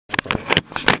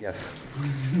Yes.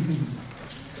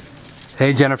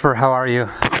 Hey, Jennifer, how are you?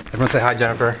 Everyone say hi,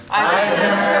 Jennifer.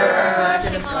 Hi,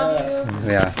 Jennifer.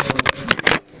 Yeah.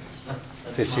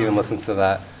 Let's see if she even listens to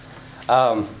that.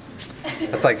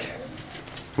 That's like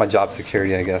my job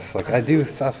security, I guess. Like, I do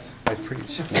stuff, I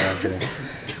preach. No, I'm kidding.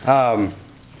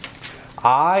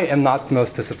 I am not the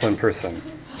most disciplined person.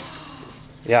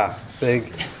 Yeah,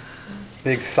 big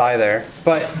sigh there.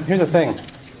 But here's the thing.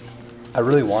 I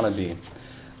really want to be.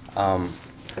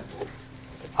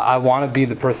 I want to be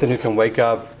the person who can wake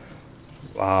up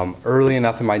early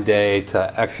enough in my day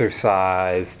to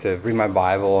exercise, to read my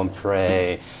Bible and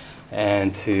pray,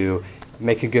 and to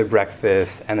make a good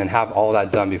breakfast, and then have all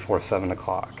that done before 7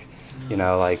 o'clock. You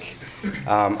know, like,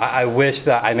 I wish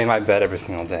that I made my bed every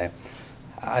single day.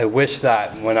 I wish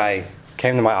that when I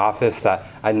came to my office that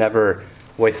I never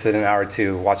wasted an hour or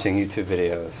two watching YouTube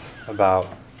videos about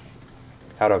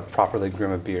how to properly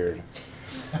groom a beard,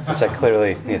 which I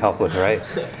clearly need help with, right?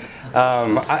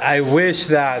 I wish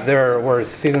that there were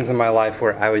seasons in my life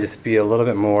where I would just be a little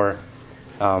bit more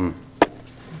kind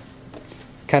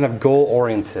of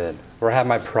goal-oriented, where I have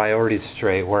my priorities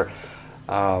straight, where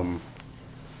I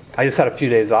just had a few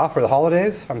days off for the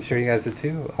holidays. I'm sure you guys did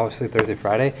too, obviously Thursday,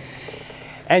 Friday.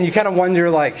 And you kind of wonder,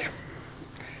 like,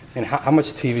 and how much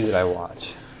TV did I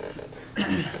watch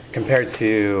compared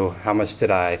to how much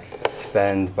did I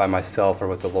spend by myself or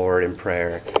with the Lord in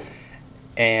prayer?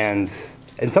 And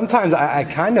sometimes I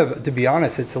kind of, to be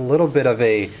honest, it's a little bit of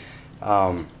a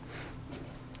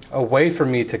way for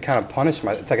me to kind of punish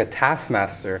it's like a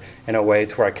taskmaster in a way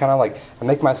to where I kind of like, I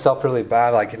make myself really bad,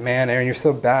 like, man, Aaron, you're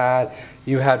so bad.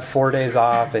 You had 4 days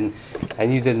off and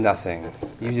you did nothing.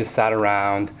 You just sat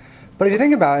around. But if you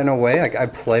think about it in a way, like, I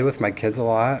play with my kids a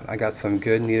lot. I got some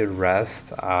good needed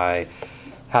rest. I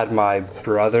had my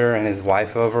brother and his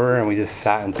wife over, and we just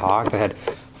sat and talked. I had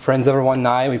friends over one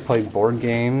night. We played board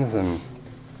games, and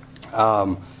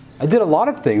I did a lot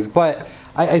of things. But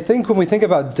I think when we think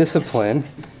about discipline,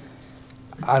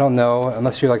 I don't know,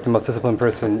 unless you're like the most disciplined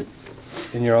person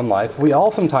in your own life, we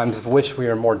all sometimes wish we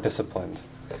were more disciplined.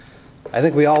 I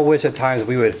think we all wish at times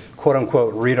we would, quote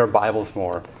unquote, read our Bibles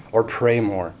more or pray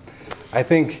more. I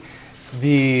think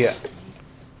the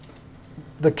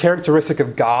characteristic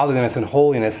of godliness and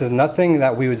holiness is nothing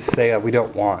that we would say that we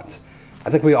don't want. I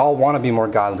think we all want to be more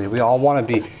godly. We all want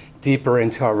to be deeper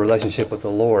into our relationship with the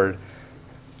Lord.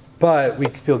 But we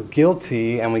feel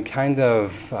guilty, and we kind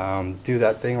of do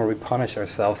that thing where we punish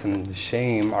ourselves and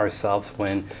shame ourselves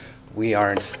when we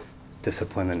aren't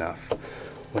disciplined enough,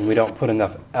 when we don't put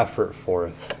enough effort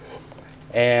forth.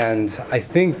 And I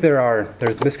think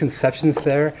there's misconceptions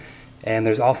there. And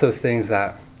there's also things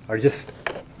that are just,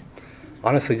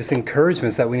 honestly, just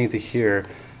encouragements that we need to hear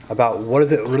about what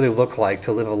does it really look like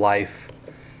to live a life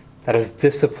that is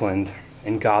disciplined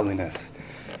in godliness.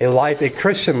 A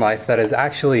Christian life that is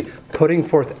actually putting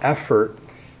forth effort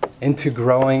into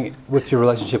growing with your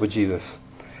relationship with Jesus.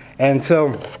 And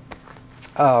so,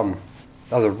 that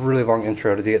was a really long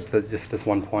intro to get to just this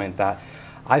one point, that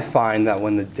I find that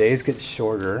when the days get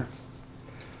shorter,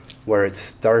 where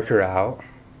it's darker out,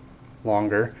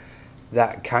 longer,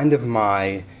 that kind of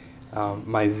my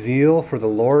zeal for the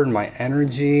Lord, my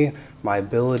energy, my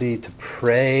ability to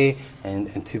pray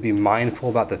and to be mindful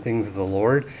about the things of the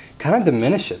Lord kind of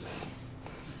diminishes.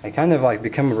 I kind of like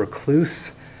become a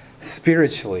recluse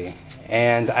spiritually.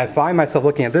 And I find myself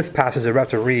looking at this passage I'm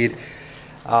about to read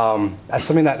as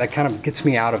something that kind of gets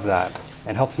me out of that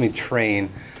and helps me train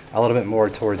a little bit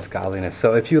more towards godliness.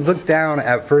 So if you look down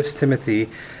at 1 Timothy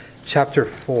chapter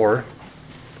 4,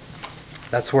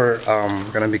 that's where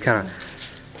we're going to be kind of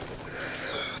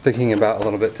thinking about a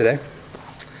little bit today.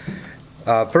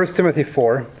 1 Timothy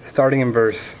 4, starting in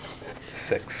verse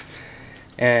 6.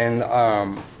 And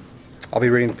I'll be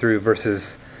reading through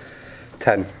verses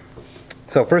 10.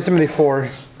 So 1 Timothy 4,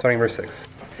 starting in verse 6.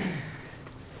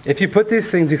 If you put these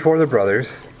things before the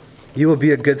brothers, you will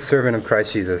be a good servant of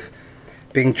Christ Jesus,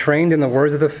 being trained in the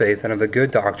words of the faith and of the good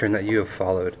doctrine that you have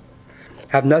followed.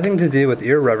 Have nothing to do with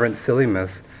irreverent, silly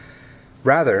myths.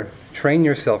 Rather, train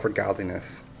yourself for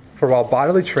godliness. For while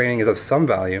bodily training is of some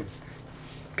value,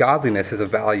 godliness is of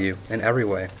value in every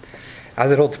way,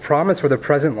 as it holds promise for the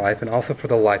present life and also for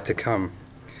the life to come.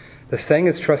 The saying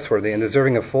is trustworthy and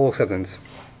deserving of full acceptance.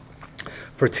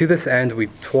 For to this end we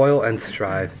toil and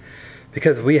strive,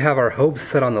 because we have our hopes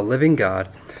set on the living God,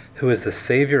 who is the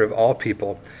Savior of all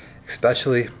people,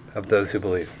 especially of those who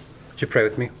believe. Would you pray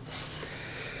with me?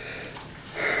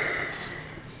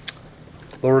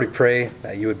 Lord, we pray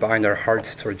that you would bind our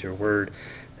hearts towards your word,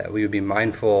 that we would be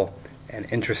mindful and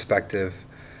introspective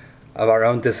of our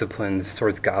own disciplines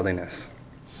towards godliness.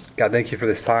 God, thank you for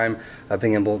this time of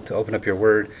being able to open up your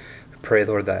word. We pray,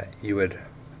 Lord, that you would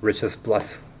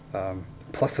bless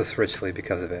us richly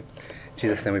because of it. In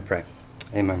Jesus' name we pray.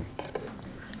 Amen.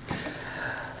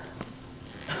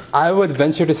 I would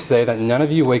venture to say that none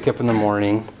of you wake up in the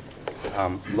morning,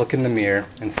 look in the mirror,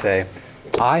 and say,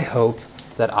 I hope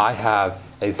that I have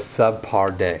a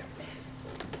subpar day.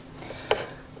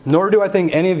 Nor do I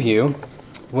think any of you,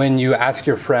 when you ask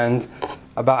your friend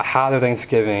about how their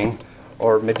Thanksgiving,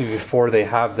 or maybe before they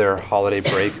have their holiday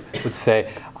break, would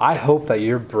say, I hope that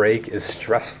your break is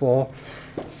stressful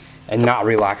and not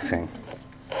relaxing.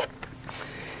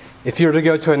 If you were to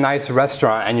go to a nice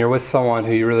restaurant and you're with someone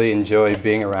who you really enjoy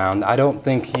being around, I don't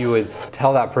think you would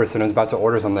tell that person who's about to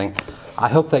order something, I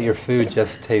hope that your food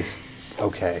just tastes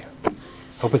okay.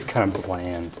 Hope it's kind of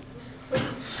bland.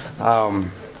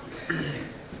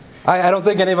 I don't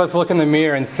think any of us look in the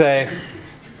mirror and say,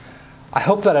 I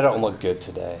hope that I don't look good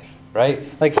today, right?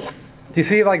 Like, do you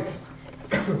see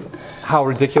how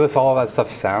ridiculous all of that stuff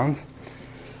sounds?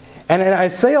 And I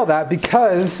say all that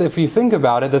because if you think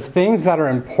about it, the things that are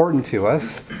important to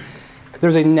us,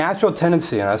 there's a natural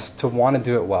tendency in us to want to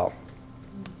do it well,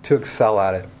 to excel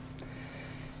at it.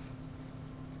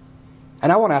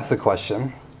 And I want to ask the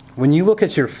question, when you look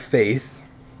at your faith,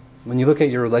 when you look at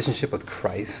your relationship with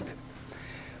Christ,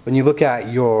 when you look at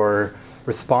your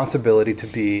responsibility to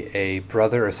be a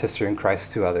brother or sister in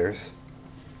Christ to others,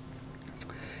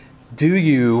 do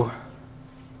you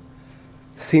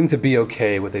seem to be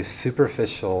okay with a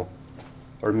superficial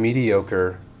or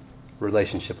mediocre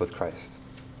relationship with Christ?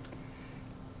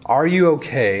 Are you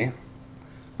okay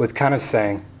with kind of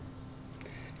saying,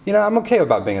 I'm okay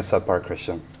about being a subpar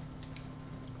Christian.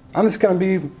 I'm just going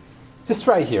to be just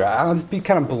right here. I'll just be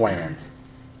kind of bland.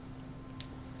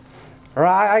 Or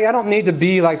I don't need to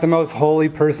be like the most holy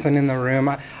person in the room.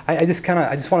 I just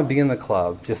want to be in the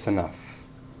club, just enough.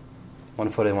 One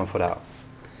foot in, one foot out.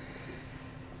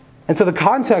 And so the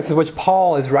context in which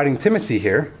Paul is writing Timothy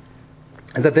here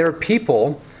is that there are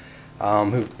people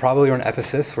who probably were in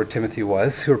Ephesus, where Timothy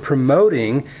was, who are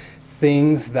promoting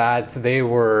things that they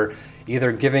were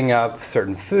either giving up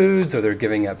certain foods, or they're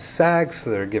giving up sex, or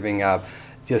they're giving up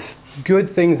just good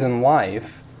things in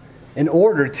life in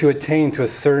order to attain to a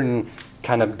certain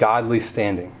kind of godly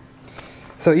standing.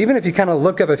 So even if you kind of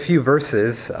look up a few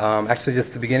verses, actually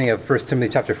just the beginning of 1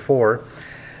 Timothy chapter 4,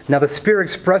 now the Spirit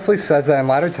expressly says that in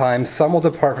latter times some will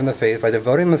depart from the faith by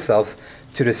devoting themselves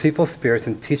to deceitful spirits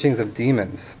and teachings of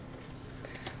demons.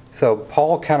 So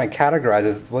Paul kind of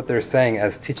categorizes what they're saying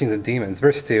as teachings of demons.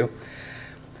 Verse 2,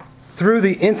 through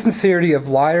the insincerity of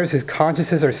liars whose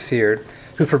consciences are seared,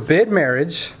 who forbid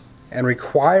marriage and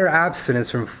require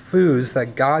abstinence from foods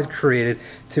that God created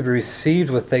to be received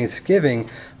with thanksgiving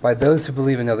by those who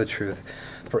believe and know the truth.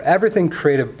 For everything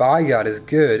created by God is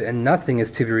good, and nothing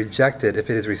is to be rejected if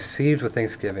it is received with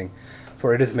thanksgiving,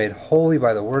 for it is made holy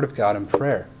by the word of God and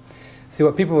prayer. See,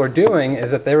 what people were doing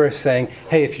is that they were saying,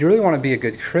 hey, if you really want to be a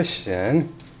good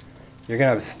Christian, you're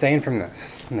going to abstain from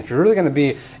this. And if you're really going to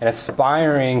be an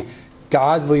aspiring,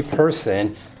 godly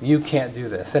person, you can't do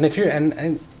this. And if you're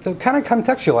and so kind of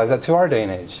contextualize that to our day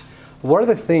and age. What are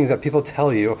the things that people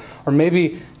tell you, or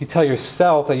maybe you tell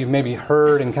yourself that you've maybe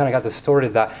heard and kind of got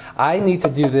distorted, that I need to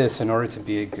do this in order to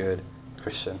be a good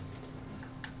Christian?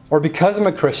 Or because I'm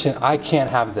a Christian, I can't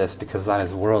have this because that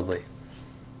is worldly.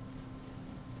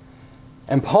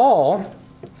 And Paul,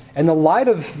 in the light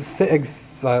of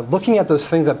looking at those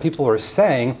things that people are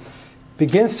saying,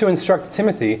 begins to instruct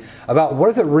Timothy about what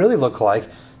does it really look like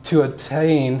to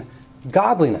attain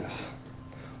godliness.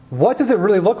 What does it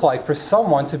really look like for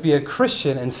someone to be a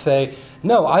Christian and say,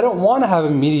 no, I don't want to have a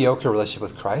mediocre relationship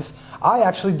with Christ. I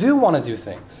actually do want to do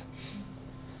things.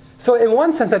 So in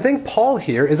one sense, I think Paul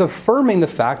here is affirming the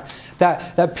fact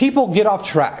that people get off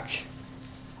track.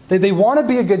 They want to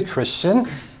be a good Christian,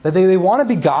 that they want to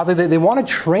be godly, they want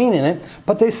to train in it,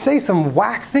 but they say some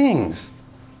whack things.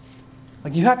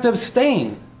 Like you have to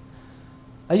abstain.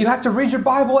 You have to read your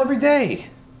Bible every day,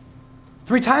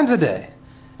 3 times a day,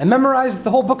 and memorize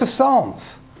the whole book of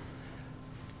Psalms.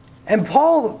 And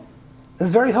Paul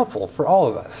is very helpful for all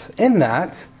of us in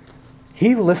that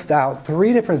he lists out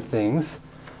 3 different things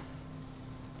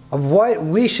of what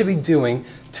we should be doing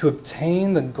to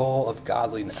obtain the goal of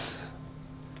godliness.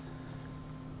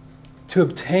 To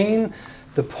obtain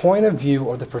the point of view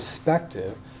or the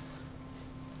perspective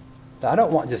that I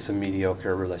don't want just a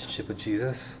mediocre relationship with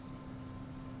Jesus.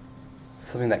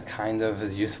 Something that kind of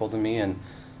is useful to me and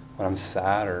when I'm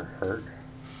sad or hurt.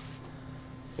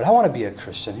 But I want to be a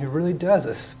Christian who really does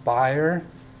aspire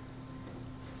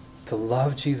to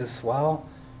love Jesus well,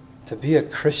 to be a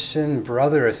Christian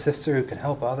brother or sister who can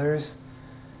help others,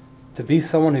 to be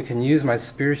someone who can use my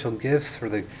spiritual gifts for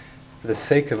the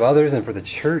sake of others and for the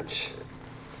church.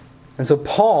 And so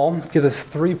Paul gives us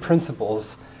 3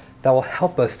 principles that will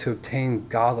help us to obtain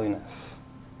godliness.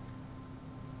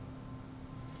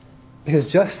 Because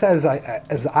just as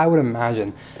I would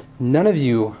imagine, none of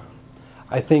you,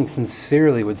 I think,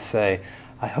 sincerely would say,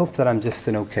 I hope that I'm just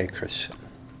an okay Christian.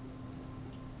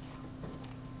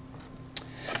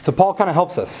 So Paul kind of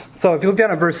helps us. So if you look down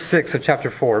at verse 6 of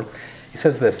chapter 4, he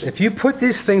says this, if you put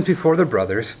these things before the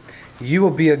brothers, you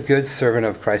will be a good servant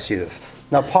of Christ Jesus.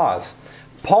 Now pause.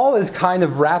 Paul is kind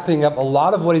of wrapping up a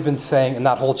lot of what he's been saying in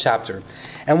that whole chapter.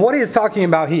 And what he is talking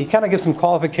about, he kind of gives some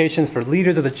qualifications for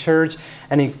leaders of the church,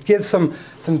 and he gives some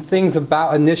things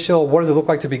about initial, what does it look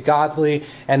like to be godly,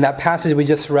 and that passage we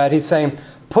just read, he's saying,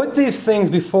 put these things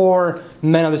before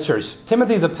men of the church.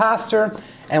 Timothy's a pastor,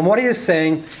 and what he is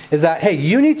saying is that, hey,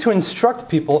 you need to instruct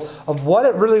people of what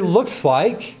it really looks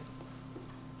like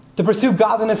to pursue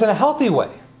godliness in a healthy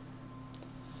way.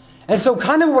 And so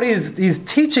kind of what he's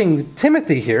teaching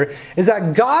Timothy here is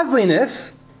that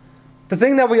godliness, the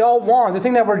thing that we all want, the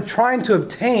thing that we're trying to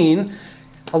obtain,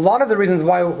 a lot of the reasons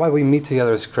why we meet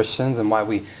together as Christians and why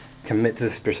we commit to the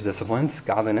spiritual disciplines,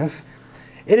 godliness,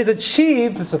 it is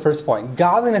achieved, this is the first point,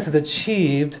 godliness is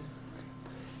achieved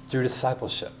through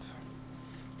discipleship,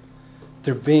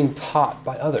 through being taught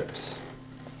by others.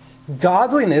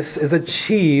 Godliness is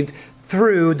achieved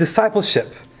through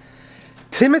discipleship.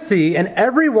 Timothy and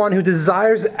everyone who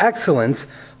desires excellence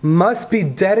must be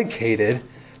dedicated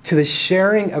to the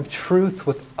sharing of truth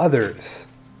with others.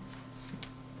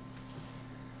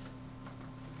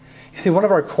 You see, one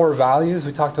of our core values,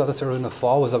 we talked about this earlier in the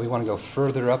fall, was that we want to go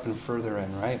further up and further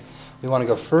in, right? We want to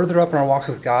go further up in our walks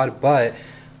with God, but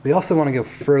we also want to go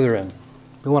further in.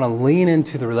 We want to lean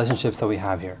into the relationships that we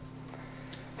have here.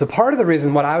 So part of the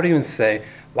reason, what I would even say,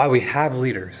 why we have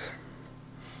leaders.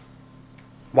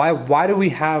 Why do we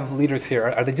have leaders here?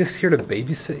 Are they just here to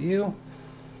babysit you?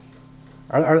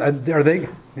 Are they?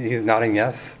 He's nodding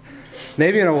yes.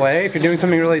 Maybe in a way, if you're doing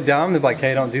something really dumb, they're like,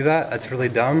 hey, don't do that. That's really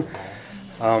dumb.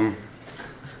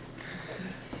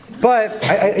 But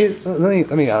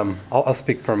I'll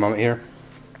speak for a moment here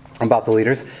about the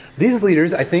leaders. These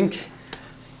leaders, I think,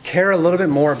 care a little bit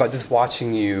more about just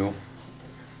watching you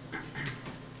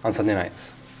on Sunday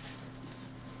nights.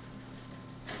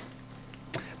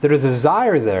 There's a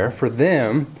desire there for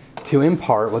them to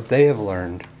impart what they have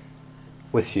learned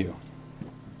with you.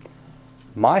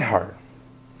 My heart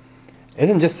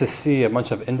isn't just to see a bunch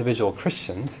of individual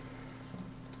Christians.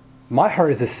 My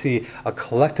heart is to see a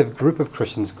collective group of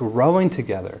Christians growing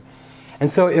together.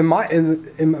 And so in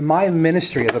my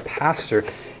ministry as a pastor,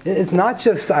 it's not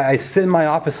just I sit in my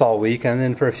office all week and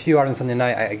then for a few hours on Sunday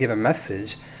night I give a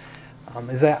message.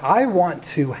 Is that I want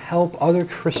to help other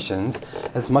Christians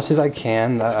as much as I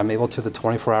can. I'm able to, the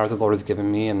 24 hours the Lord has given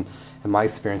me and my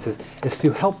experiences, is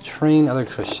to help train other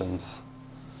Christians.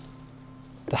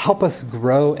 To help us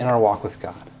grow in our walk with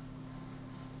God.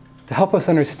 To help us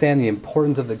understand the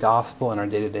importance of the gospel in our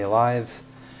day-to-day lives.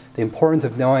 The importance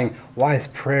of knowing why is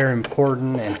prayer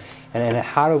important and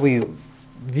how do we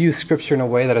view Scripture in a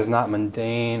way that is not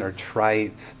mundane or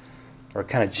trite or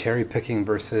kind of cherry-picking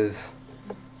verses.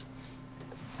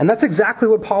 And that's exactly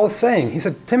what Paul is saying. He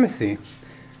said, Timothy,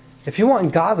 if you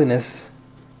want godliness,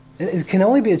 it can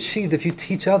only be achieved if you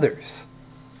teach others.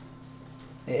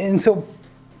 And so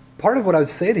part of what I would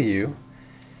say to you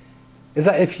is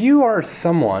that if you are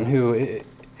someone who,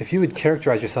 if you would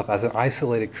characterize yourself as an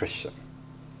isolated Christian,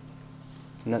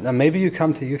 now maybe you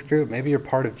come to youth group, maybe you're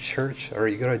part of church, or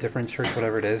you go to a different church,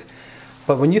 whatever it is,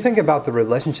 but when you think about the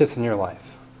relationships in your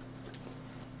life,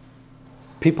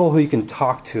 people who you can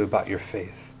talk to about your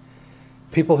faith,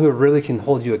 people who really can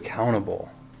hold you accountable,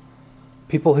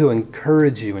 people who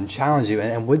encourage you and challenge you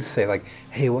and would say like,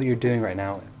 hey, what you're doing right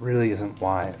now really isn't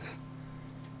wise.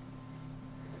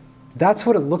 That's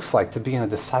what it looks like to be in a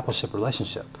discipleship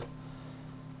relationship.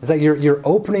 Is that you're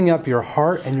opening up your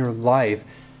heart and your life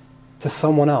to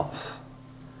someone else.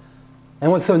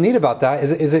 And what's so neat about that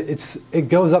is it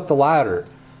goes up the ladder.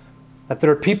 That there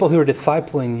are people who are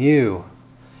discipling you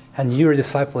and you are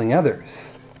discipling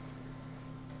others.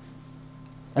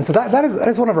 And so that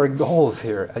is one of our goals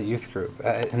here at youth group,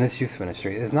 in this youth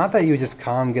ministry. It's not that you would just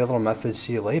come, get a little message,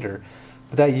 see you later,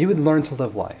 but that you would learn to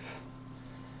live life.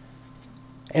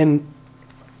 And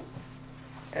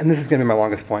this is going to be my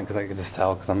longest point because I can just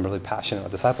tell because I'm really passionate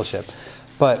about discipleship.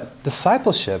 But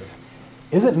discipleship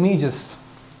isn't me just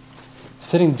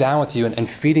sitting down with you and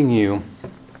feeding you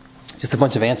just a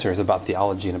bunch of answers about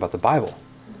theology and about the Bible.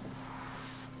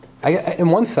 In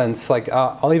one sense, like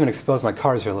I'll even expose my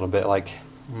cards here a little bit. Like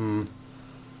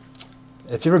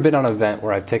if you've ever been on an event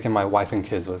where I've taken my wife and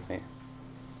kids with me,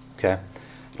 okay?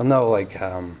 I don't know, like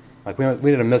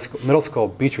we did a middle school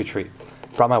beach retreat.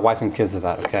 Brought my wife and kids to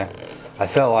that, okay? I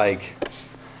felt like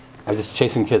I was just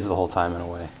chasing kids the whole time in a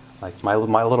way. Like my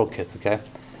little kids, okay?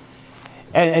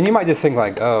 And you might just think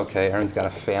like, oh, okay, Aaron's got a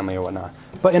family or whatnot.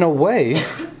 But in a way,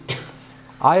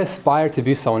 I aspire to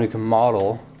be someone who can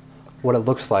model what it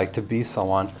looks like to be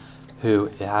someone who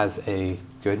has a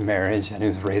good marriage and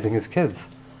who's raising his kids.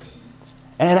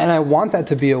 And I want that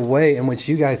to be a way in which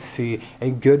you guys see a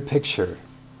good picture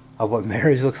of what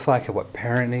marriage looks like and what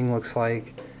parenting looks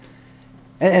like.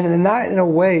 And that, in a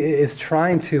way, is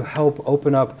trying to help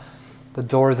open up the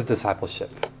doors of discipleship.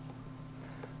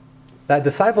 That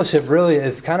discipleship really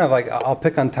is kind of like, I'll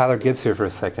pick on Tyler Gibbs here for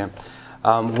a second.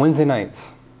 Wednesday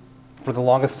nights, for the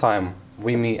longest time,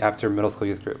 we meet after middle school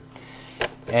youth group.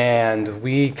 And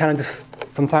we kind of just,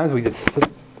 sometimes we just sit,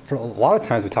 for a lot of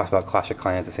times we talked about Clash of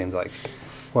Clans, it seems like.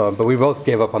 Well, but we both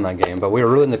gave up on that game, but we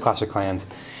were really into Clash of Clans.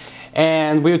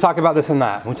 And we would talk about this and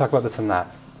that, and we talk about this and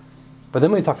that. But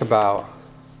then we talk about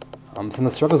some of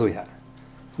the struggles we had,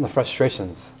 some of the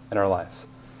frustrations in our lives,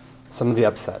 some of the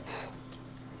upsets,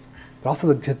 but also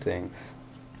the good things.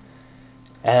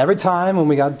 And every time when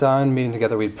we got done meeting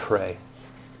together, we'd pray.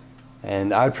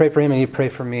 And I would pray for him, and he'd pray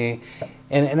for me.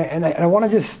 And I want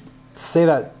to just say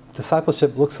that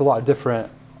discipleship looks a lot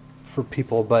different for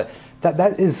people, but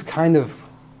that is kind of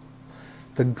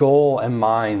the goal in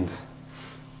mind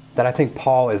that I think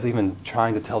Paul is even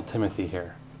trying to tell Timothy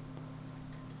here.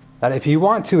 That if you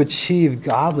want to achieve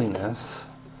godliness,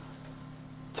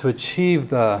 to achieve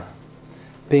the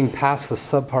being past the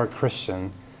subpar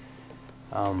Christian,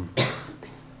 I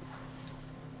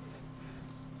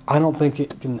don't think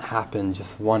it can happen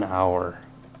just 1 hour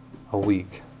a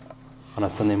week on a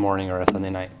Sunday morning or a Sunday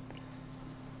night.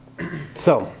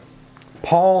 So,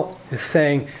 Paul is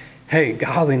saying, hey,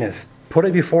 godliness, put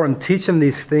it before him, teach him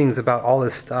these things about all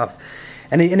this stuff.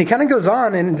 And he kind of goes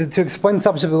on and to explain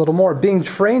discipleship a little more, being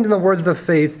trained in the words of the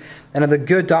faith and of the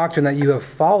good doctrine that you have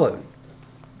followed.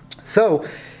 So,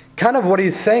 kind of what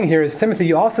he's saying here is, Timothy,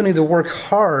 you also need to work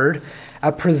hard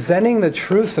at presenting the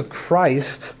truths of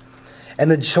Christ and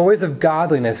the joys of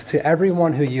godliness to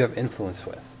everyone who you have influence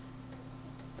with.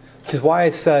 Which is why I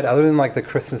said, other than like the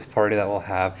Christmas party that we'll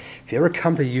have, if you ever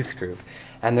come to youth group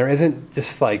and there isn't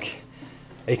just like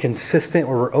a consistent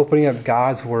where we're opening up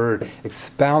God's Word,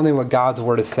 expounding what God's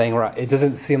Word is saying, where it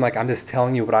doesn't seem like I'm just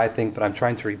telling you what I think, but I'm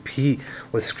trying to repeat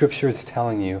what Scripture is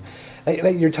telling you.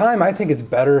 Your time, I think, is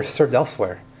better served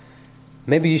elsewhere.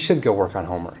 Maybe you should go work on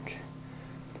homework.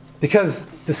 Because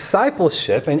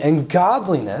discipleship and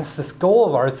godliness, this goal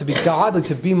of ours to be godly,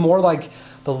 to be more like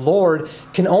the Lord,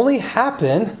 can only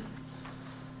happen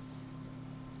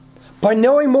by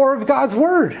knowing more of God's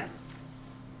Word.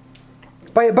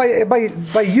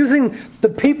 By using the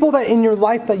people that in your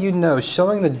life that you know,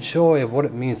 showing the joy of what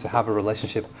it means to have a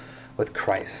relationship with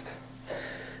Christ.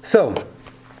 So,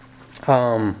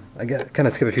 I kind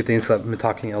of skip a few things, so I've been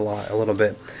talking a little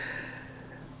bit.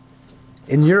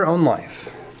 In your own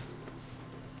life,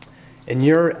 in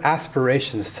your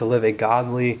aspirations to live a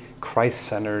godly,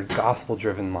 Christ-centered,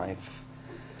 gospel-driven life,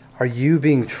 are you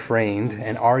being trained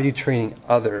and are you training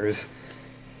others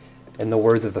in the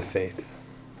words of the faith?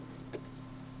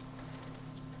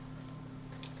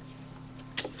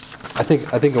 I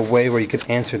think a way where you could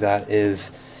answer that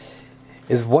is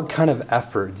what kind of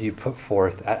effort do you put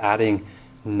forth at adding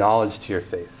knowledge to your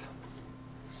faith?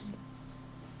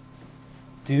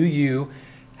 Do you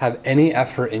have any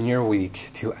effort in your week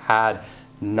to add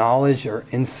knowledge or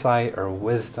insight or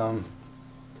wisdom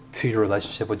to your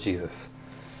relationship with Jesus?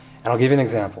 And I'll give you an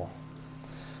example.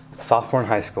 Sophomore in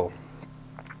high school,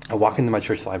 I walk into my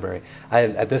church library.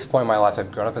 At this point in my life,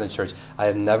 I've grown up in the church. I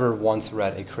have never once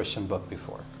read a Christian book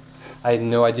before. I had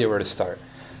no idea where to start.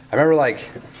 I remember,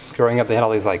 growing up, they had all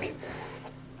these, what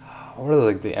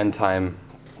are the end time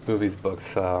movies,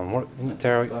 books?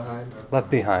 Left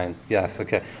Behind. Yes,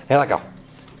 okay. They had, a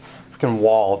freaking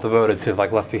wall devoted to,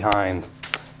 Left Behind.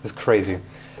 It was crazy.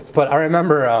 But I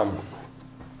remember,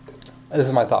 this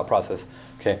is my thought process.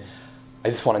 Okay, I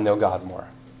just want to know God more.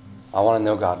 I want to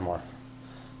know God more.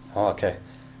 Oh, okay.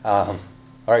 All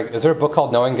right, is there a book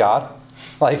called Knowing God?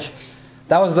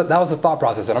 That was the thought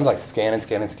process, and I'm scanning,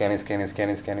 and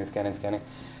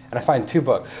I find 2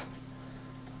 books,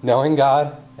 Knowing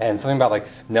God and something about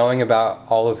knowing about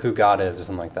all of who God is or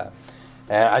something like that.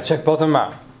 And I checked both of them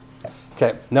out.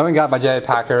 Okay, Knowing God by J.I.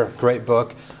 Packer, great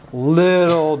book,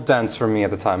 little dense for me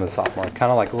at the time as a sophomore,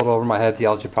 kind of a little over my head,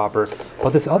 theology proper.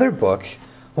 But this other book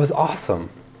was awesome.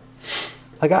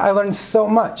 I learned so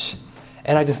much.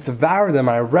 And I just devoured them,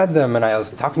 and I read them, and I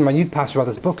was talking to my youth pastor about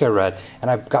this book I read,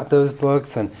 and I got those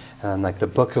books, and like the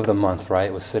book of the month,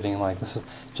 right, was sitting like, this is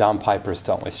John Piper's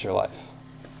Don't Waste Your Life.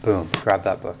 Boom, grab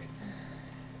that book.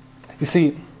 You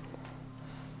see,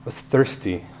 I was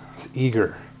thirsty, I was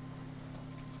eager.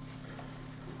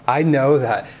 I know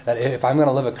that if I'm going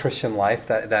to live a Christian life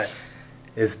that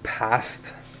is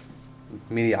past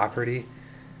mediocrity,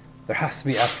 there has to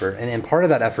be effort. And part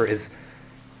of that effort is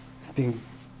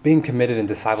being committed in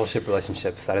discipleship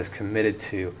relationships that is committed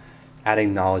to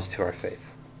adding knowledge to our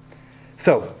faith.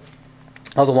 So,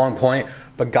 that was a long point,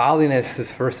 but godliness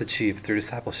is first achieved through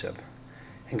discipleship.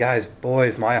 And guys,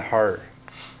 boys, my heart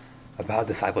about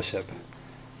discipleship.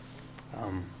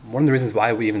 One of the reasons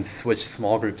why we even switched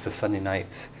small groups to Sunday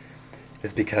nights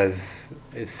is because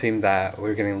it seemed that we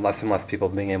were getting less and less people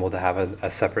being able to have a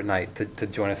separate night to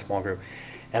join a small group.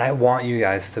 And I want you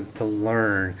guys to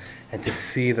learn and to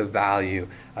see the value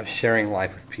of sharing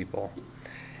life with people.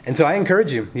 And so I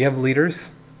encourage you. You have leaders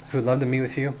who would love to meet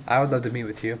with you. I would love to meet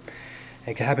with you.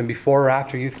 It can happen before or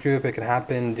after youth group. It can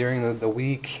happen during the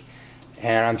week.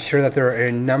 And I'm sure that there are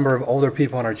a number of older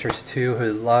people in our church too who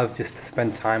would love just to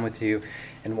spend time with you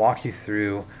and walk you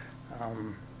through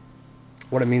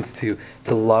what it means to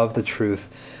love the truth.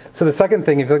 So the second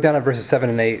thing, if you look down at verses 7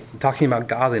 and 8, talking about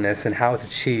godliness and how it's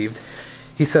achieved,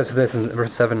 he says this in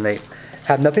verse 7 and 8,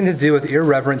 "Have nothing to do with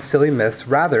irreverent, silly myths.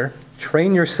 Rather,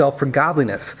 train yourself for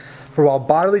godliness. For while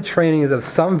bodily training is of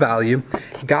some value,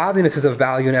 godliness is of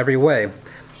value in every way,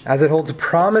 as it holds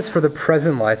promise for the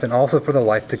present life and also for the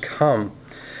life to come."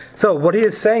 So what he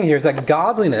is saying here is that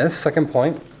godliness, second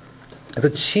point, is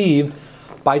achieved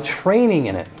by training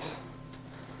in it.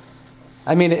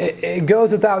 I mean, it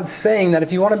goes without saying that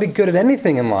if you want to be good at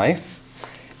anything in life,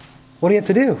 what do you have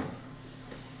to do?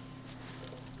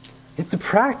 You have to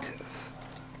practice.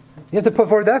 You have to put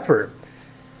forth effort.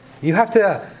 You have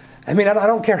to, I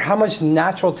don't care how much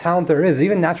natural talent there is.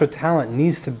 Even natural talent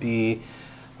needs to be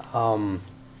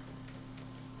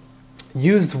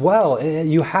used well.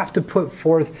 You have to put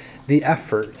forth the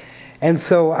effort. And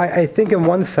so I think in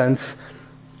one sense,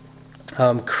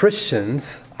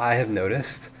 Christians, I have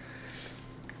noticed,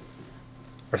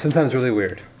 are sometimes really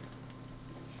weird.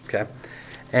 Okay?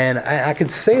 And I could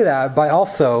say that by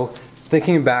also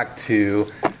thinking back to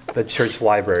the church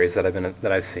libraries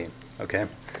that I've seen. Okay?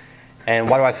 And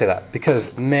why do I say that?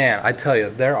 Because, man, I tell you,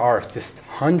 there are just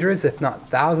hundreds, if not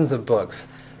thousands of books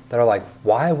that are like,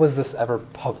 why was this ever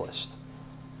published?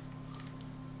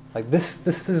 Like, this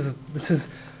is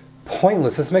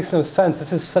pointless. This makes no sense.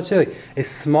 This is such a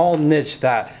small niche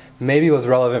that maybe was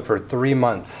relevant for 3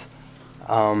 months.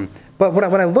 But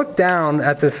when I look down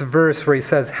at this verse where he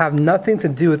says, "Have nothing to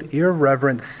do with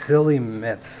irreverent, silly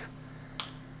myths,"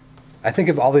 I think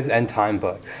of all these end time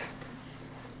books.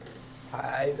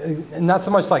 Not so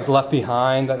much like Left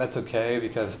Behind. That's okay,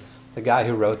 because the guy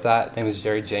who wrote that, his name was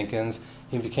Jerry Jenkins.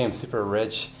 He became super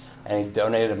rich, and he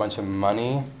donated a bunch of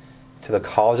money to the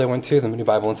college I went to, the Moody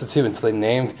Bible Institute, and so they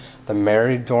named the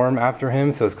married dorm after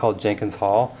him, so it's called Jenkins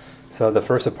Hall. So the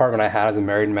first apartment I had as a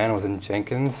married man was in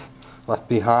Jenkins. Left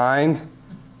Behind,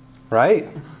 right?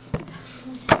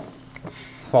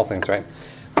 Small things, right?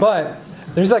 But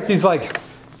there's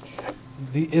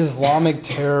the Islamic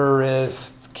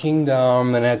terrorist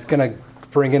kingdom, and it's going to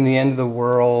bring in the end of the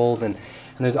world, and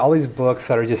there's all these books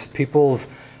that are just people's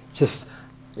just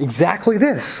exactly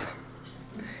this.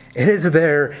 It is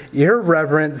their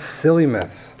irreverent, silly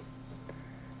myths.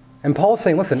 And Paul's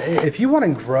saying, listen, if you want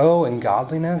to grow in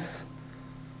godliness,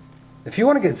 if you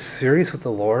want to get serious with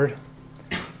the Lord,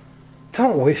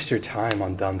 don't waste your time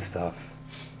on dumb stuff.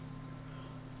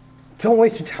 Don't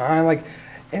waste your time.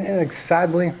 And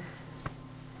sadly,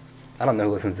 I don't know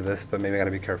who listens to this, but maybe I got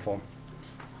to be careful.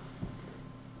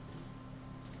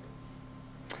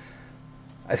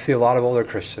 I see a lot of older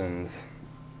Christians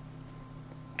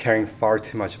caring far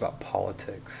too much about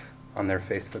politics on their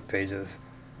Facebook pages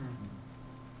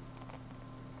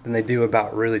than they do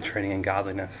about really training in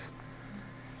godliness.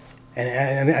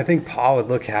 And I think Paul would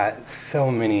look at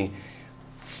so many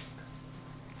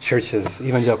churches,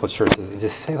 evangelical churches, and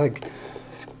just say,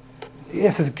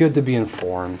 yes, it's good to be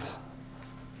informed,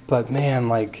 but man,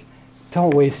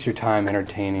 don't waste your time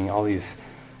entertaining all these,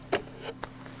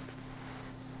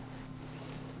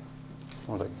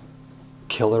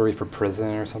 Hillary for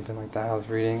prison or something like that I was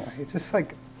reading. It's just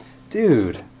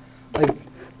dude,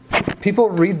 people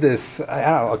read this. I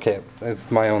don't know, okay,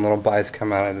 it's my own little bias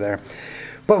come out of there.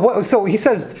 But so he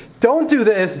says, don't do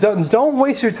this. Don't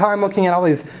waste your time looking at all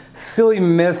these silly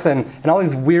myths and all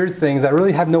these weird things that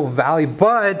really have no value.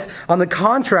 But on the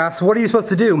contrast, what are you supposed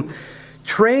to do?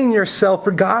 Train yourself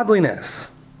for godliness.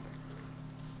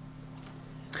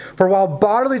 For while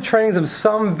bodily training is of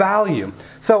some value.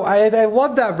 So I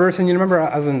love that verse. And you remember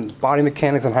I was in body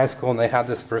mechanics in high school, and they had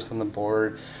this verse on the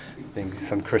board. I think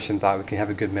some Christian thought we can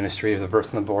have a good ministry. There's a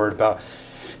verse on the board about,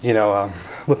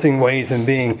 lifting weights and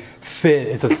being fit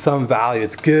is of some value.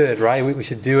 It's good, right? We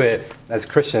should do it as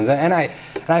Christians. And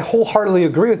I wholeheartedly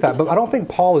agree with that. But I don't think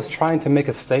Paul is trying to make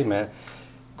a statement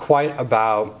quite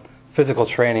about physical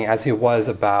training as he was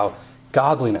about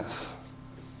godliness.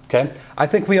 Okay? I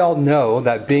think we all know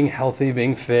that being healthy,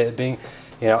 being fit,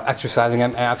 exercising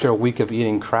after a week of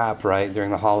eating crap, right, during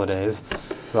the holidays,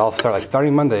 we all start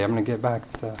starting Monday, I'm going to get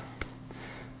back to...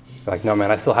 no,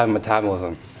 man, I still have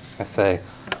metabolism. I say,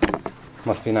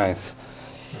 must be nice.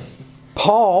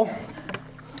 Paul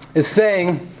is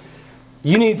saying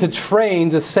you need to train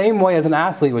the same way as an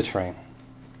athlete would train.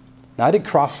 Now, I did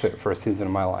CrossFit for a season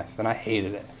of my life, and I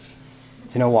hated it.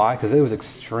 Do you know why? Because it was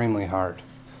extremely hard.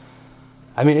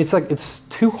 I mean, it's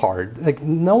too hard.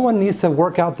 No one needs to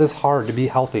work out this hard to be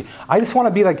healthy. I just want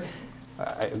to be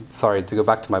sorry to go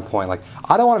back to my point.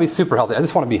 I don't want to be super healthy. I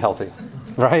just want to be healthy,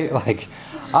 right?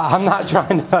 I'm not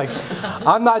trying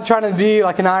to be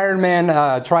like an Ironman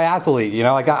triathlete.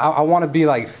 I want to be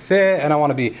fit, and I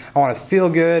want to feel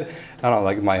good. I don't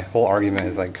know. My whole argument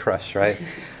is crushed, right?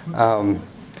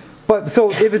 But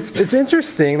so if it's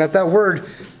interesting that word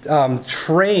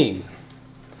train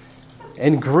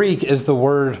in Greek is the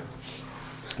word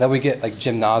that we get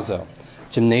gymnasium,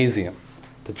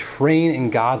 to train in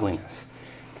godliness.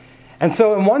 And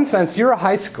so in one sense, you're a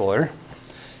high schooler,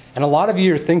 and a lot of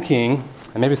you are thinking,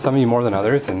 and maybe some of you more than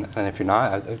others, and if you're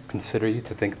not, I consider you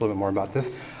to think a little bit more about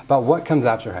this, about what comes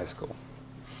after high school.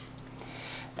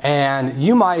 And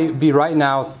you might be right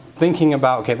now thinking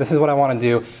about, okay, this is what I want to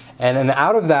do, and then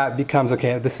out of that becomes,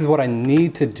 okay, this is what I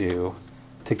need to do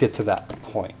to get to that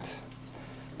point.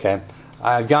 Okay,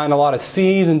 I've gotten a lot of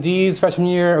C's and D's freshman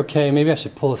year. Okay, maybe I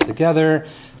should pull this together.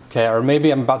 Okay, or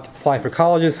maybe I'm about to apply for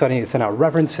colleges, so I need to send out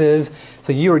references.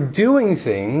 So you are doing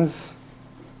things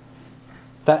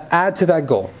that add to that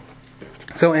goal.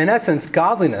 So in essence,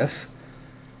 godliness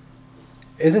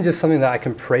isn't just something that I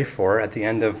can pray for at the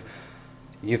end of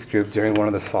youth group during one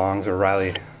of the songs, or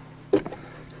Riley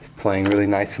is playing really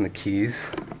nice in the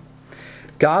keys.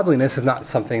 Godliness is not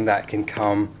something that can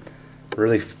come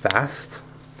really fast.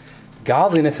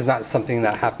 Godliness is not something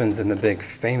that happens in the big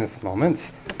famous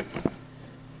moments.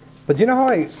 But do you know how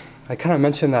I kind of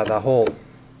mentioned that whole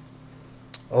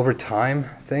over time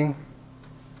thing?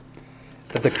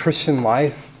 That the Christian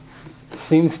life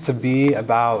seems to be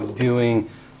about doing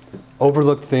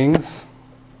overlooked things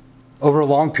over a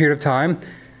long period of time.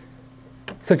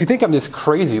 So if you think I'm just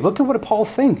crazy, look at what Paul's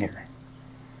saying here.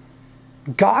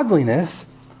 Godliness,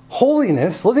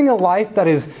 holiness, living a life that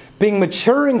is being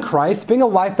mature in Christ, being a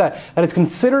life that is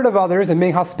considerate of others and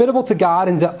being hospitable to God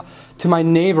and to my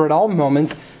neighbor at all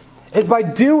moments, is by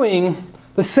doing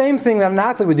the same thing that an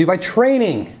athlete would do, by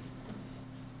training.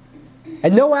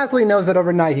 And no athlete knows that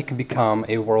overnight he can become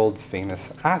a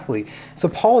world-famous athlete. So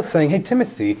Paul is saying, hey,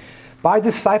 Timothy, by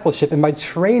discipleship and by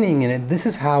training in it, this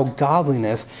is how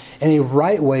godliness in a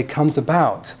right way comes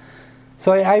about.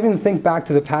 So I even think back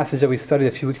to the passage that we studied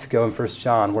a few weeks ago in 1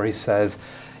 John, where he says,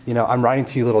 I'm writing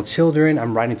to you little children,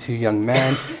 I'm writing to you young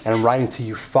men, and I'm writing to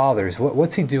you fathers.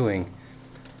 What's he doing?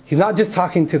 He's not just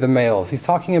talking to the males. He's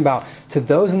talking about to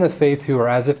those in the faith who are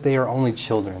as if they are only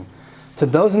children. To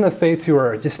those in the faith who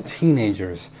are just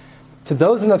teenagers. To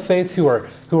those in the faith who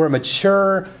are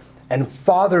mature and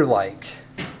father-like.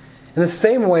 In the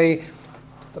same way,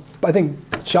 I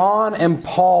think John and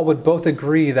Paul would both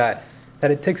agree that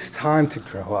it takes time to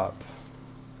grow up.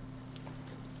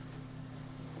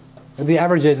 The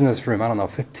average age in this room,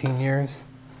 15 years?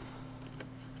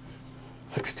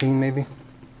 16 maybe?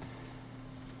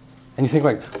 And you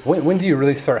think when do you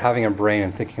really start having a brain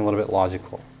and thinking a little bit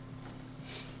logical?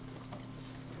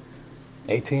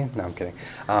 18? No, I'm kidding.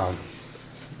 But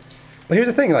here's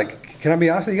the thing, can I be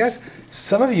honest with you guys?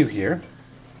 Some of you here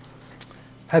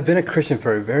have been a Christian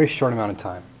for a very short amount of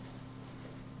time.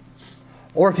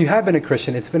 Or if you have been a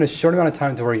Christian, it's been a short amount of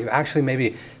time to where you've actually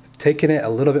maybe taken it a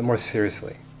little bit more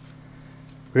seriously.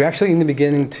 You're actually in the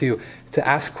beginning to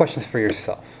ask questions for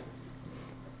yourself.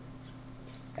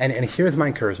 And here's my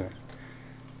encouragement.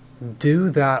 Do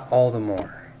that all the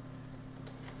more.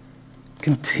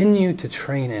 Continue to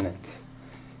train in it.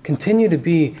 Continue to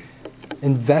be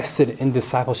invested in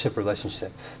discipleship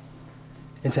relationships.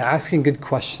 Into asking good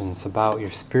questions about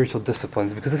your spiritual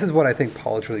disciplines. Because this is what I think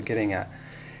Paul is really getting at.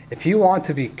 If you want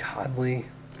to be godly,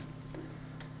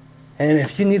 and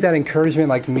if you need that encouragement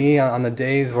like me on the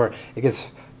days where it gets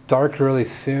dark really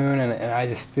soon and I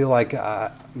just feel like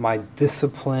my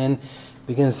discipline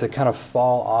begins to kind of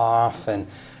fall off and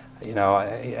I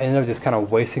ended up just kind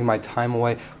of wasting my time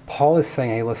away. Paul is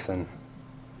saying, hey, listen,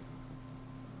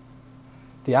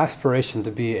 the aspiration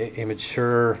to be a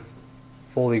mature,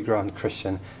 fully grown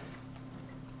Christian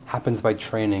happens by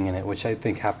training in it, which I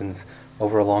think happens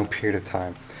over a long period of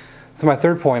time. So my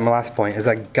third point, my last point, is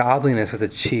that godliness is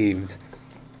achieved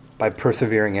by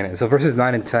persevering in it. So verses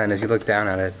 9 and 10, if you look down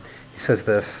at it, he says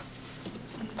this: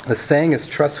 the saying is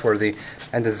trustworthy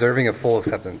and deserving of full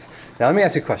acceptance. Now let me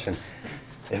ask you a question.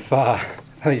 If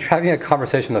you're having a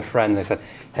conversation with a friend and they said,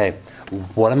 hey,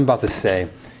 what I'm about to say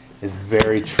is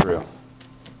very true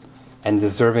and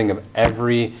deserving of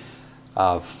every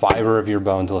fiber of your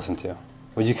bone to listen to,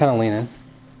 would you kind of lean in?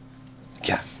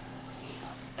 Yeah.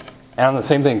 And on the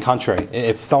same thing, contrary,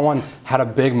 if someone had a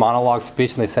big monologue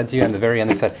speech and they said to you, and at the very end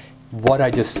they said, what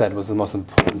I just said was the most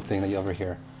important thing that you'll ever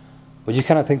hear, would you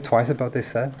kind of think twice about what they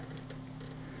said?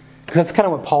 Because that's kind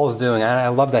of what Paul is doing, and I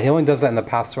love that. He only does that in the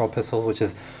pastoral epistles, which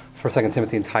is 1st, 2nd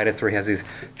Timothy, and Titus, where he has these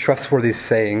trustworthy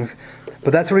sayings.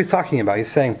 But that's what he's talking about.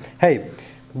 He's saying, hey,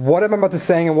 what I'm about to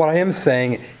say and what I am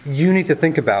saying, you need to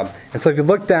think about. And so if you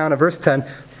look down at verse 10,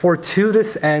 for to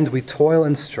this end we toil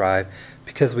and strive,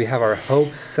 because we have our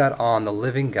hope set on the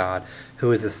living God,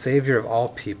 who is the Savior of all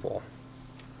people,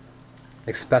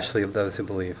 especially of those who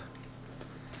believe.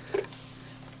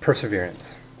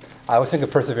 Perseverance. I always think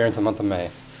of perseverance in the month of May.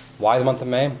 Why the month of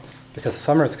May? Because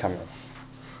summer is coming.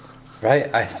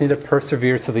 Right? I just need to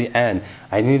persevere to the end.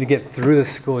 I need to get through the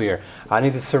school year. I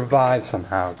need to survive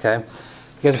somehow, okay? You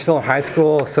guys are still in high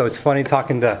school, so it's funny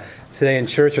talking to today in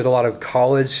church with a lot of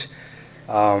college.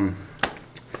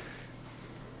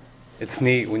 It's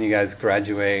neat when you guys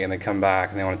graduate and they come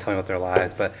back and they want to tell me about their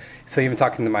lives. But so even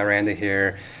talking to Miranda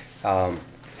here,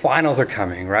 finals are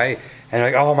coming, right? And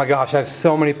you're like, oh my gosh, I have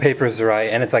so many papers to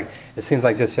write. And it's like, it seems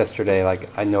like just yesterday,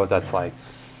 like I know what that's like.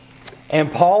 And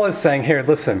Paul is saying here,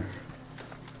 listen,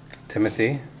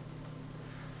 Timothy,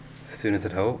 students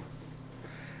at Hope,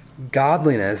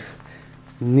 godliness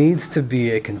needs to be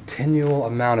a continual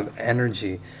amount of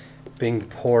energy being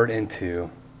poured into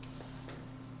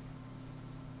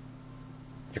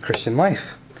your Christian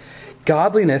life.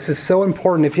 Godliness is so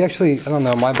important. If you actually, I don't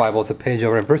know, my Bible, it's a page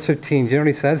over in verse 15. Do you know what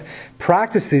he says?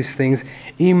 Practice these things.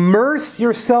 Immerse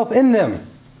yourself in them.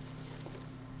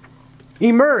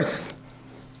 Immerse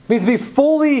means to be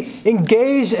fully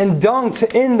engaged and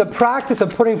dunked in the practice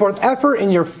of putting forth effort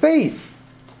in your faith.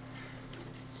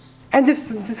 And just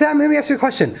let me ask you a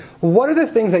question. What are the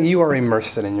things that you are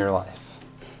immersed in your life?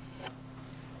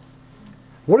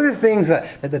 What are the things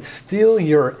that steal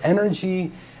your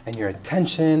energy and your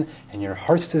attention and your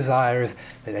heart's desires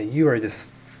that you are just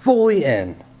fully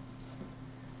in?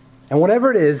 And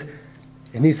whatever it is,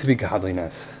 it needs to be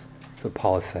godliness. That's what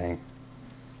Paul is saying.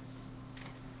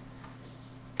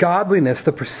 Godliness,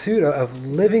 the pursuit of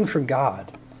living for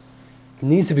God,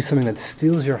 needs to be something that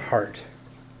steals your heart.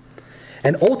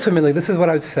 And ultimately, this is what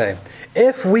I would say.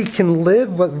 If we can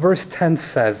live what verse 10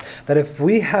 says, that if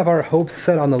we have our hopes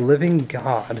set on the living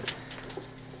God,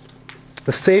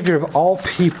 the Savior of all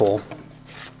people,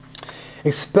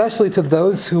 especially to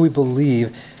those who we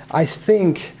believe, I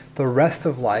think the rest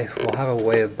of life will have a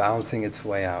way of balancing its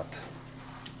way out.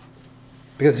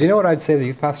 Because you know what I'd say as a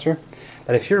youth pastor?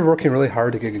 That if you're working really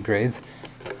hard to get good grades,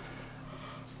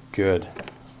 good.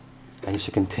 And you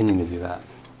should continue to do that.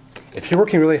 If you're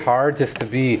working really hard just to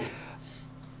be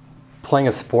playing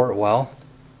a sport well,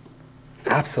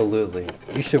 absolutely.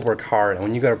 You should work hard. And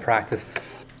when you go to practice,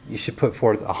 you should put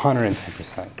forth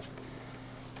 110%.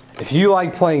 If you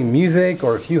like playing music,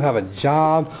 or if you have a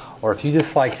job, or if you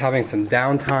just like having some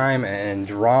downtime and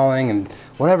drawing and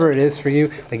whatever it is for you,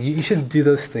 like you should do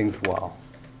those things well.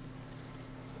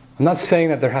 I'm not saying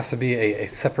that there has to be a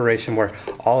separation where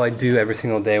all I do every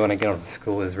single day when I get home from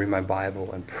school is read my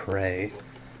Bible and pray.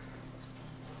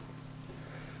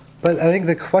 But I think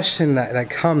the question that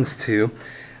comes to,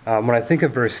 when I think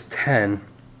of verse 10,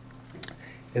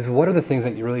 is what are the things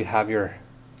that you really have your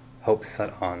hope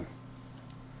set on?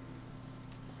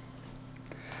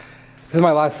 This is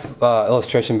my last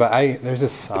illustration, but there's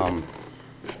this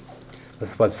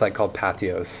website called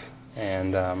Patheos,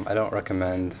 and I don't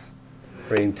recommend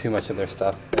reading too much of their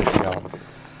stuff if you don't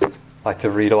like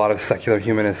to read a lot of secular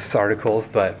humanist articles,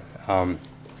 but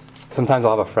sometimes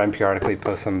I'll have a friend periodically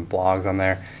post some blogs on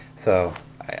there. So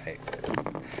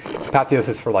Patheos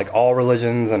is for like all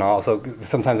religions, and also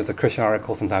sometimes it's a Christian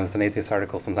article, sometimes it's an atheist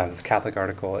article, sometimes it's a Catholic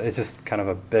article. It's just kind of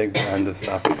a big blend of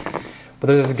stuff. But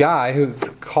there's this guy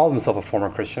who's called himself a former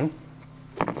Christian,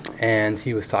 and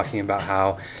he was talking about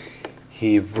how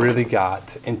he really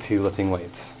got into lifting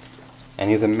weights. And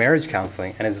he was in marriage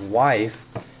counseling, and his wife,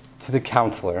 to the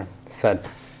counselor, said,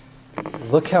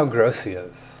 "Look how gross he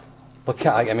is. look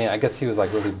how, I mean, I guess he was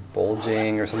like really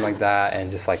bulging or something like that, and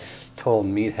just like total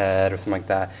meathead or something like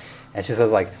that. And she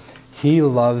says like, he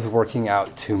loves working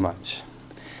out too much.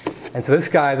 And so this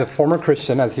guy is a former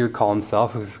Christian, as he would call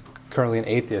himself, who's currently an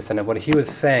atheist. And what he was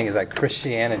saying is that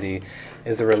Christianity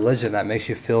is a religion that makes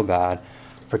you feel bad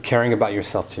for caring about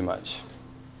yourself too much.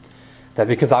 That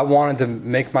because I wanted to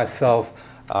make myself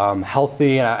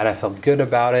healthy and I felt good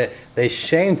about it, they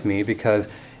shamed me because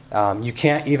you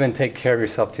can't even take care of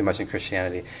yourself too much in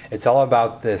Christianity. It's all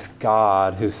about this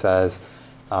God who says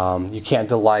you can't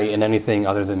delight in anything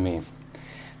other than me.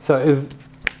 So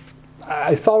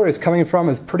I saw where it's coming from.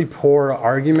 It's a pretty poor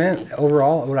argument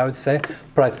overall, what I would say,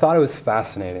 but I thought it was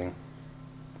fascinating.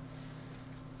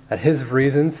 That his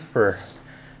reasons for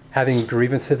having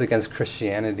grievances against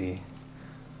Christianity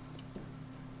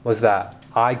was that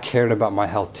I cared about my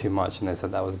health too much, and they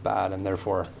said that was bad, and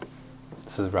therefore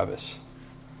this is rubbish.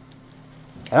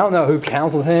 And I don't know who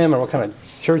counseled him or what kind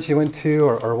of church he went to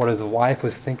or what his wife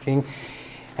was thinking.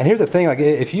 And here's the thing, like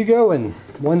if you go and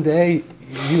one day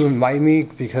you invite me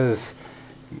because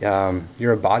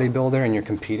you're a bodybuilder and you're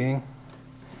competing,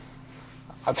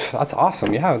 that's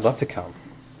awesome. Yeah, I would love to come.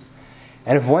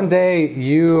 And if one day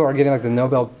you are getting like the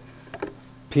Nobel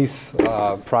Peace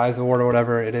Prize Award or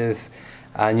whatever it is,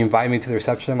 and you invite me to the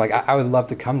reception, like I would love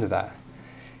to come to that.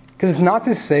 Because it's not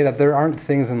to say that there aren't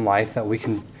things in life that we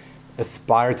can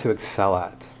aspire to excel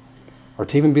at or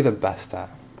to even be the best at.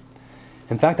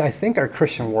 In fact, I think our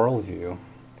Christian worldview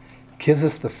gives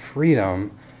us the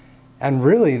freedom and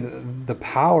really the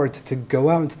power to go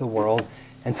out into the world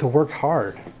and to work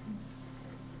hard.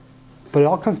 But it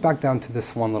all comes back down to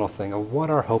this one little thing of what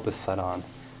our hope is set on.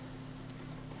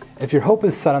 If your hope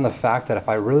is set on the fact that if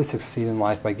I really succeed in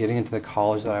life by getting into the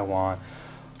college that I want,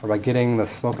 or by getting the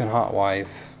smoking hot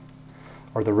wife,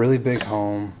 or the really big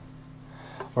home,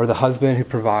 or the husband who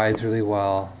provides really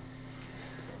well,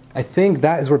 I think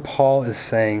that is where Paul is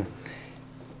saying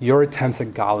your attempts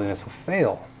at godliness will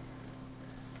fail.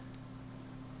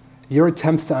 Your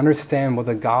attempts to understand what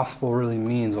the gospel really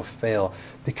means will fail,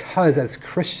 because as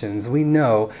Christians we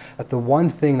know that the one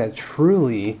thing that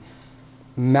truly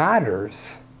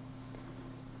matters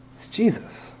is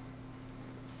Jesus.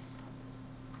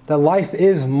 That life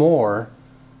is more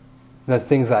than the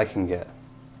things that I can get.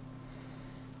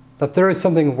 That there is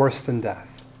something worse than death.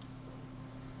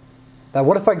 That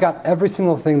what if I got every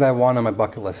single thing that I want on my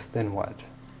bucket list, then what?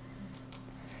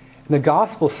 And the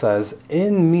gospel says,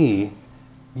 in me,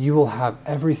 you will have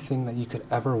everything that you could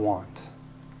ever want.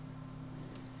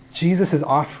 Jesus is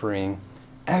offering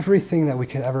everything that we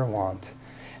could ever want.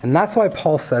 And that's why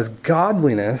Paul says,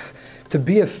 godliness, to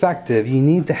be effective, you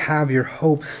need to have your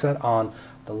hope set on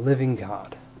the living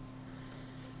God.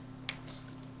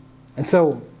 And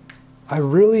so, I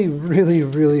really, really,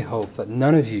 really hope that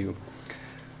none of you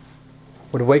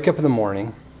would wake up in the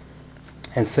morning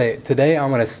and say, today I'm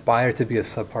going to aspire to be a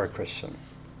subpar Christian.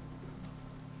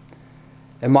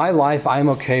 In my life, I'm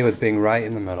okay with being right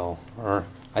in the middle, or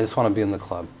I just want to be in the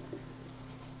club.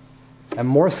 And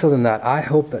more so than that, I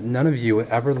hope that none of you would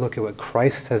ever look at what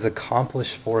Christ has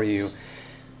accomplished for you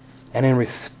and in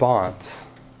response,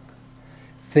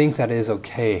 think that it is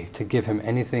okay to give him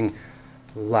anything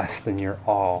less than your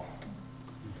all.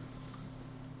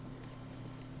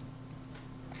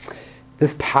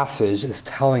 This passage is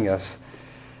telling us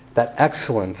that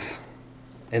excellence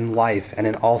in life and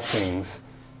in all things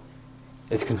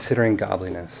is considering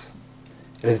godliness.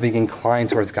 It is being inclined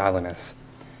towards godliness.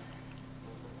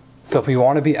 So if we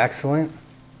want to be excellent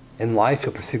in life,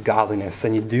 you'll pursue godliness,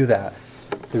 and you do that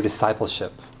through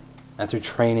discipleship and through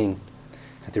training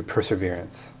and through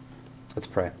perseverance. Let's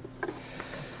pray.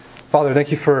 Father,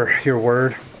 thank you for your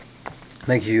word.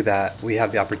 Thank you that we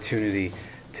have the opportunity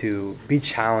to be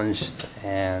challenged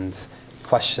and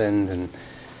questioned.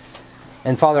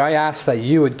 And Father, I ask that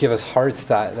you would give us hearts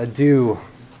that do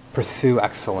pursue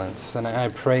excellence. And I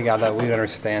pray, God, that we would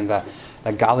understand that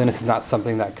godliness is not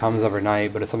something that comes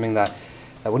overnight, but it's something that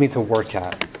we need to work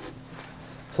at.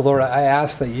 So Lord, I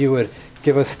ask that you would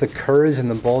give us the courage and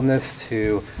the boldness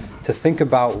to think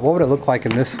about what would it look like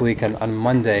in this week and on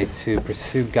Monday to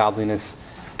pursue godliness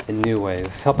in new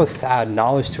ways. Help us to add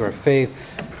knowledge to our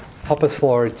faith. Help us,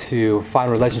 Lord, to find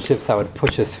relationships that would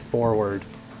push us forward.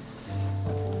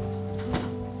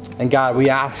 And God, we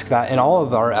ask that in all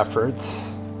of our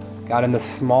efforts, God, in the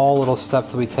small little steps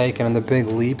that we take and in the big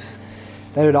leaps,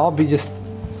 that it would all be just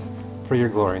for your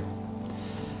glory.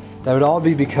 That it would all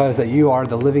be because that you are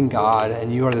the living God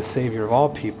and you are the Savior of all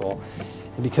people.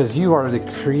 And because you are the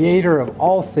creator of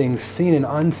all things seen and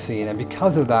unseen. And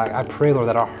because of that, I pray, Lord,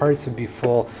 that our hearts would be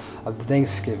full of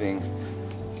thanksgiving.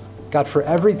 God, for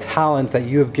every talent that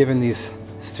you have given these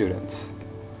students.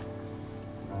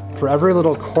 For every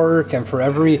little quirk and for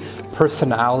every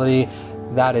personality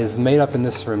that is made up in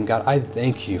this room, God, I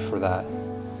thank you for that.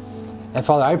 And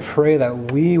Father, I pray that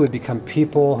we would become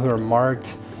people who are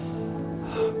marked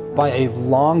by a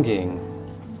longing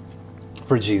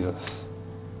for Jesus,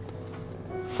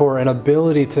 for an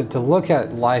ability to look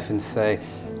at life and say,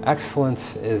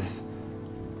 excellence is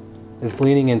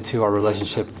leaning into our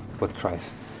relationship with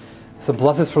Christ. So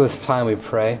bless us for this time, we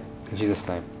pray. In Jesus'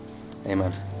 name,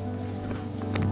 amen.